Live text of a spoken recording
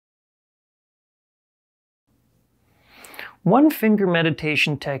One finger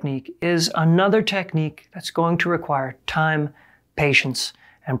meditation technique is another technique that's going to require time, patience,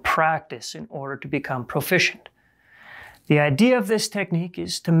 and practice in order to become proficient. The idea of this technique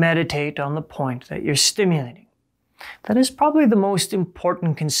is to meditate on the point that you're stimulating. That is probably the most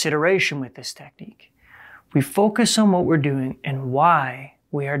important consideration with this technique. We focus on what we're doing and why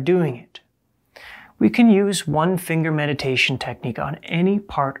we are doing it. We can use one finger meditation technique on any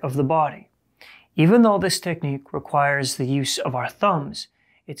part of the body. Even though this technique requires the use of our thumbs,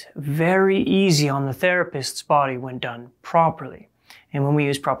 it's very easy on the therapist's body when done properly and when we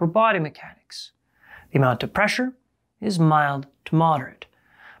use proper body mechanics. The amount of pressure is mild to moderate,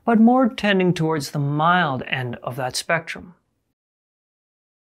 but more tending towards the mild end of that spectrum.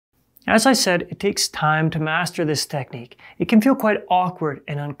 As I said, it takes time to master this technique. It can feel quite awkward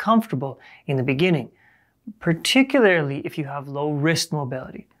and uncomfortable in the beginning, particularly if you have low wrist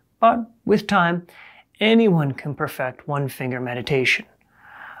mobility. But with time, anyone can perfect one finger meditation.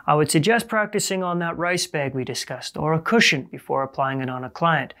 I would suggest practicing on that rice bag we discussed or a cushion before applying it on a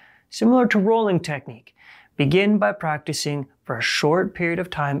client, similar to rolling technique. Begin by practicing for a short period of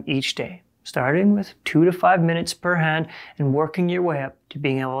time each day, starting with 2 to 5 minutes per hand and working your way up to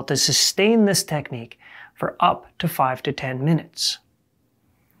being able to sustain this technique for up to 5 to 10 minutes.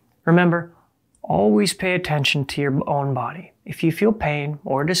 Remember, always pay attention to your own body. If you feel pain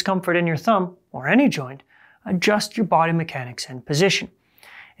or discomfort in your thumb or any joint, adjust your body mechanics and position.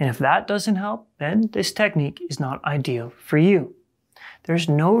 And if that doesn't help, then this technique is not ideal for you. There's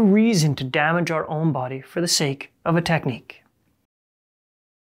no reason to damage our own body for the sake of a technique.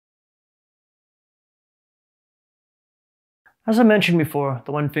 As I mentioned before,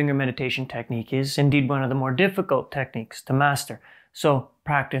 the one finger meditation technique is indeed one of the more difficult techniques to master, so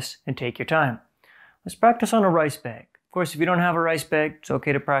practice and take your time. Let's practice on a rice bag. Of course, if you don't have a rice bag, it's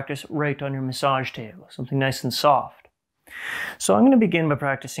okay to practice right on your massage table, something nice and soft. So I'm going to begin by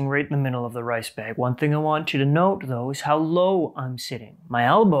practicing right in the middle of the rice bag. One thing I want you to note, though, is how low I'm sitting. My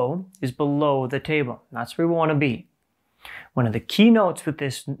elbow is below the table. That's where we want to be. One of the key notes with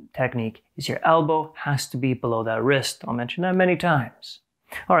this technique is your elbow has to be below that wrist. I'll mention that many times.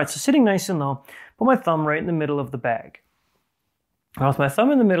 All right, so sitting nice and low, put my thumb right in the middle of the bag. Now, with my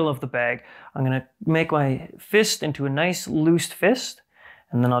thumb in the middle of the bag, I'm going to make my fist into a nice loose fist,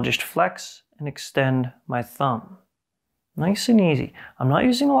 and then I'll just flex and extend my thumb. Nice and easy. I'm not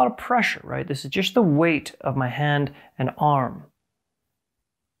using a lot of pressure, right? This is just the weight of my hand and arm.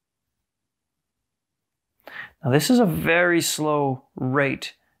 Now, this is a very slow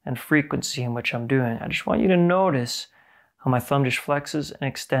rate and frequency in which I'm doing. I just want you to notice how my thumb just flexes and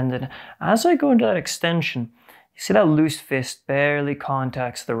extends. As I go into that extension, you see that loose fist barely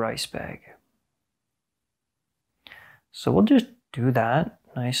contacts the rice bag. So we'll just do that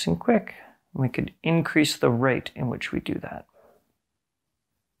nice and quick. We could increase the rate in which we do that.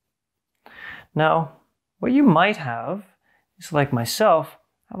 Now, what you might have is, like myself,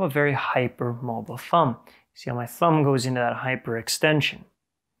 have a very hypermobile thumb. See how my thumb goes into that hyperextension.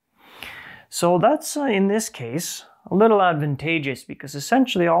 So that's, in this case, a little advantageous because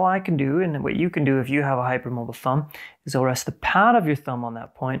essentially all I can do, and what you can do if you have a hypermobile thumb, is I'll rest the pad of your thumb on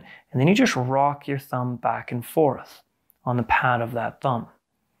that point, and then you just rock your thumb back and forth on the pad of that thumb.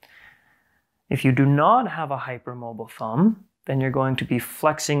 If you do not have a hypermobile thumb, then you're going to be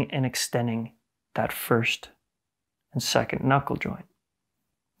flexing and extending that first and second knuckle joint.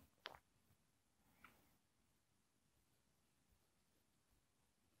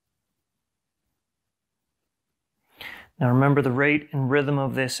 Now remember, the rate and rhythm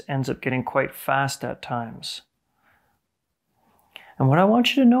of this ends up getting quite fast at times. And what I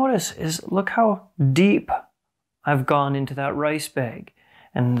want you to notice is look how deep I've gone into that rice bag.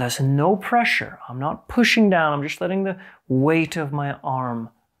 And there's no pressure. I'm not pushing down. I'm just letting the weight of my arm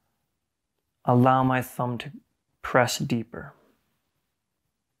allow my thumb to press deeper.